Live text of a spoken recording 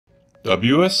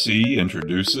WSC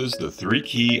introduces the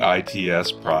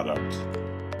 3KEYITS product.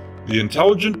 The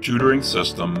Intelligent Tutoring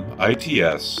System,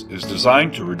 ITS, is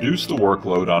designed to reduce the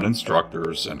workload on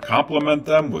instructors and complement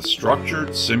them with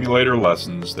structured simulator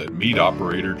lessons that meet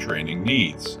operator training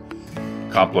needs.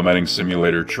 Complementing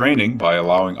simulator training by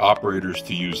allowing operators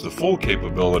to use the full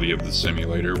capability of the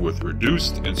simulator with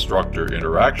reduced instructor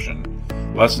interaction,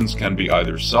 lessons can be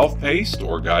either self-paced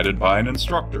or guided by an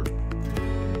instructor.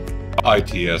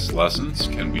 ITS lessons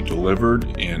can be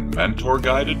delivered in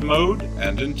mentor-guided mode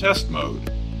and in test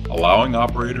mode, allowing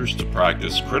operators to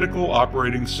practice critical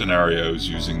operating scenarios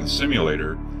using the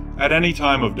simulator at any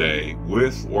time of day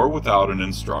with or without an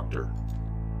instructor.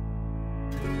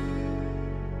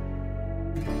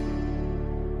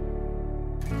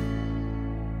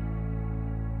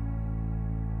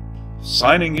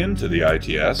 Signing into the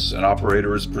ITS, an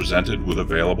operator is presented with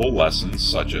available lessons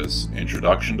such as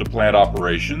Introduction to Plant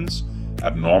Operations,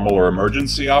 Abnormal or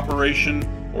Emergency Operation,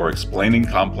 or Explaining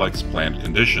Complex Plant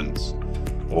Conditions.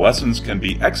 The lessons can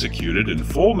be executed in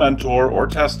full mentor or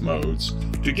test modes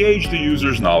to gauge the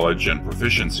user's knowledge and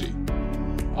proficiency.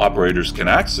 Operators can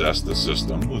access the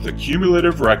system with a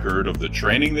cumulative record of the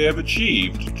training they have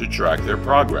achieved to track their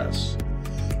progress.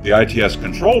 The ITS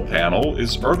control panel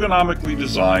is ergonomically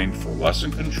designed for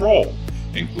lesson control,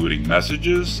 including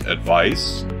messages,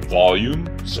 advice, volume,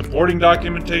 supporting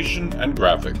documentation, and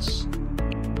graphics.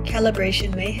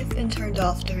 Calibration may have been turned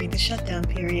off during the shutdown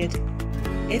period.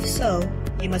 If so,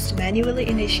 you must manually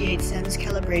initiate SEMS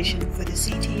calibration for the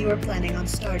CT you are planning on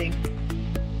starting.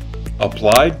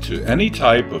 Applied to any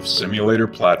type of simulator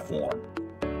platform.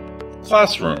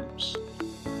 Classrooms.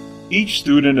 Each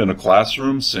student in a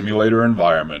classroom simulator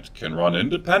environment can run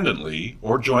independently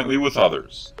or jointly with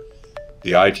others.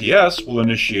 The ITS will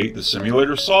initiate the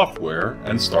simulator software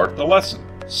and start the lesson,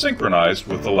 synchronized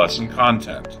with the lesson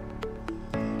content.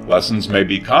 Lessons may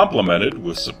be complemented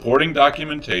with supporting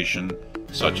documentation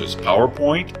such as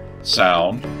PowerPoint,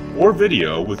 sound, or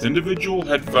video with individual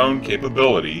headphone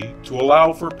capability to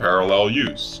allow for parallel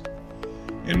use.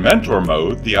 In mentor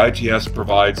mode, the ITS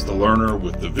provides the learner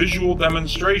with the visual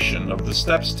demonstration of the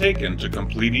steps taken to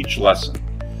complete each lesson,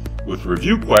 with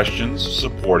review questions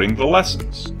supporting the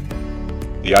lessons.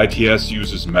 The ITS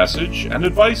uses message and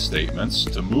advice statements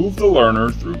to move the learner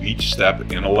through each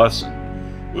step in a lesson,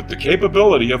 with the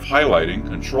capability of highlighting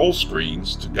control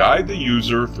screens to guide the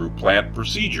user through plant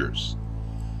procedures.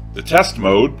 The test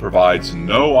mode provides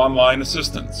no online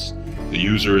assistance. The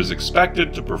user is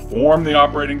expected to perform the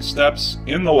operating steps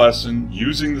in the lesson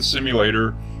using the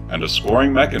simulator, and a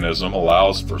scoring mechanism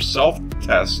allows for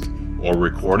self-test or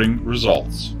recording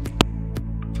results.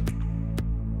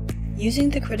 Using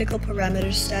the critical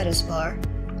parameters status bar,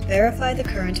 verify the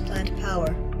current plant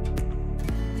power.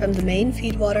 From the main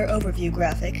feedwater overview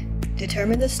graphic,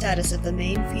 determine the status of the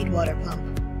main feedwater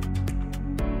pump.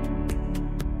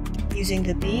 Using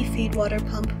the B feedwater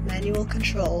pump manual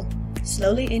control,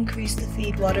 slowly increase the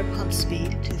feedwater pump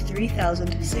speed to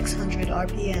 3,600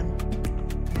 RPM.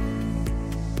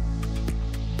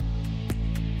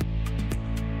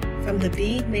 From the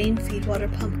B main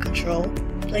feedwater pump control,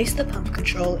 place the pump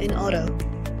control in auto.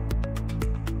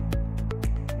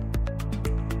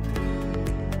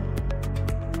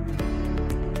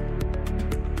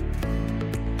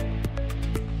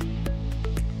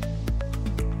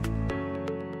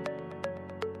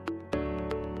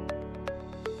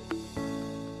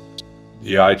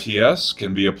 The ITS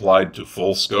can be applied to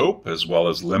full scope as well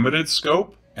as limited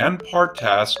scope and part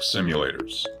task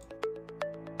simulators.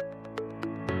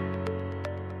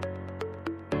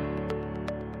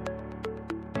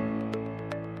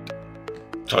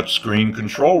 Touchscreen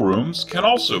control rooms can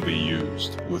also be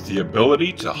used, with the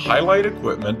ability to highlight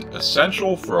equipment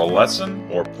essential for a lesson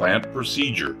or plant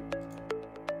procedure.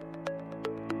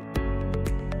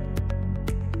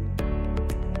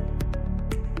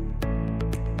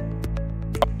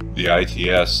 The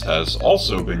ITS has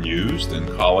also been used in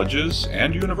colleges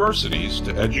and universities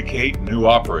to educate new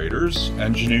operators,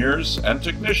 engineers, and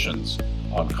technicians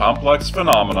on complex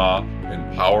phenomena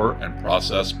in power and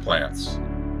process plants.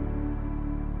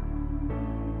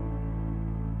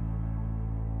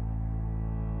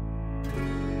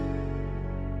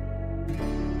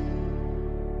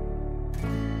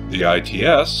 The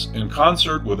ITS, in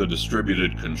concert with a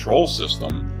distributed control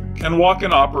system, can walk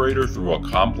an operator through a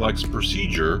complex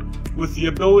procedure with the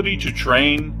ability to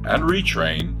train and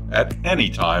retrain at any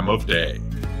time of day.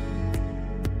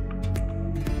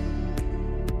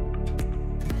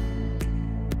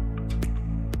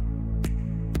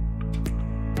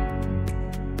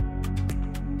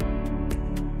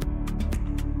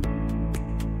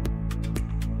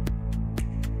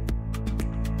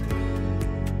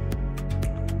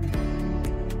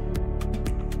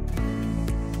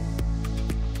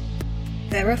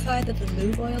 Verify that the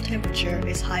lube oil temperature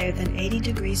is higher than 80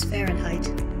 degrees Fahrenheit.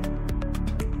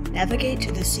 Navigate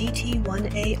to the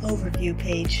CT1A overview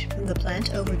page from the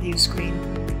plant overview screen.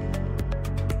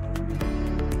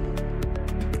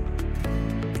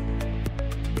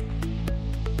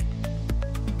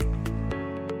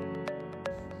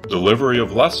 Delivery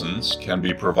of lessons can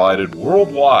be provided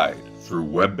worldwide through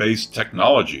web-based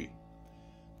technology.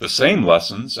 The same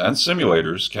lessons and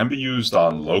simulators can be used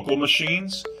on local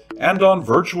machines and on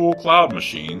virtual cloud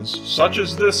machines such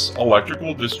as this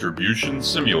electrical distribution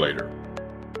simulator.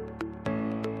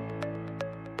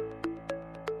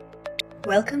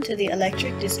 Welcome to the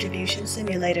Electric Distribution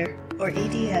Simulator, or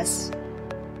EDS.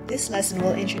 This lesson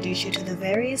will introduce you to the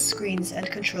various screens and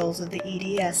controls of the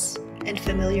EDS and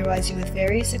familiarize you with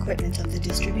various equipment of the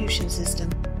distribution system.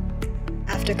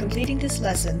 After completing this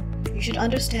lesson, you should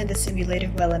understand the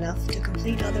simulator well enough to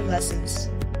complete other lessons.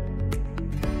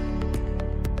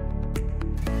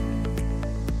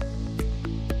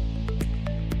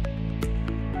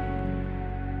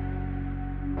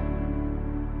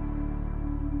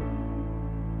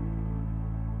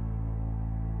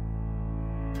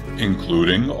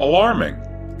 Including alarming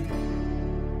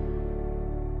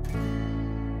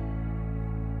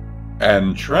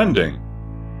and trending,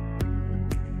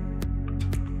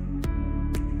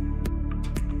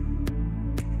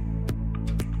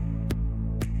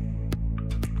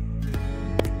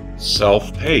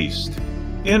 self-paced,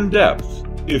 in-depth,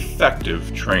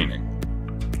 effective training.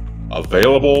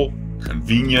 Available,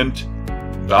 convenient,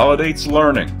 validates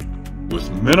learning with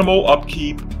minimal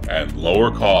upkeep and lower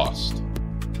cost.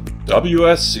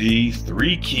 WSC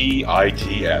 3KEYITS,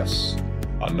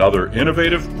 another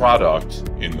innovative product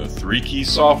in the 3Key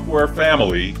software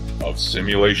family of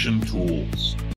simulation tools.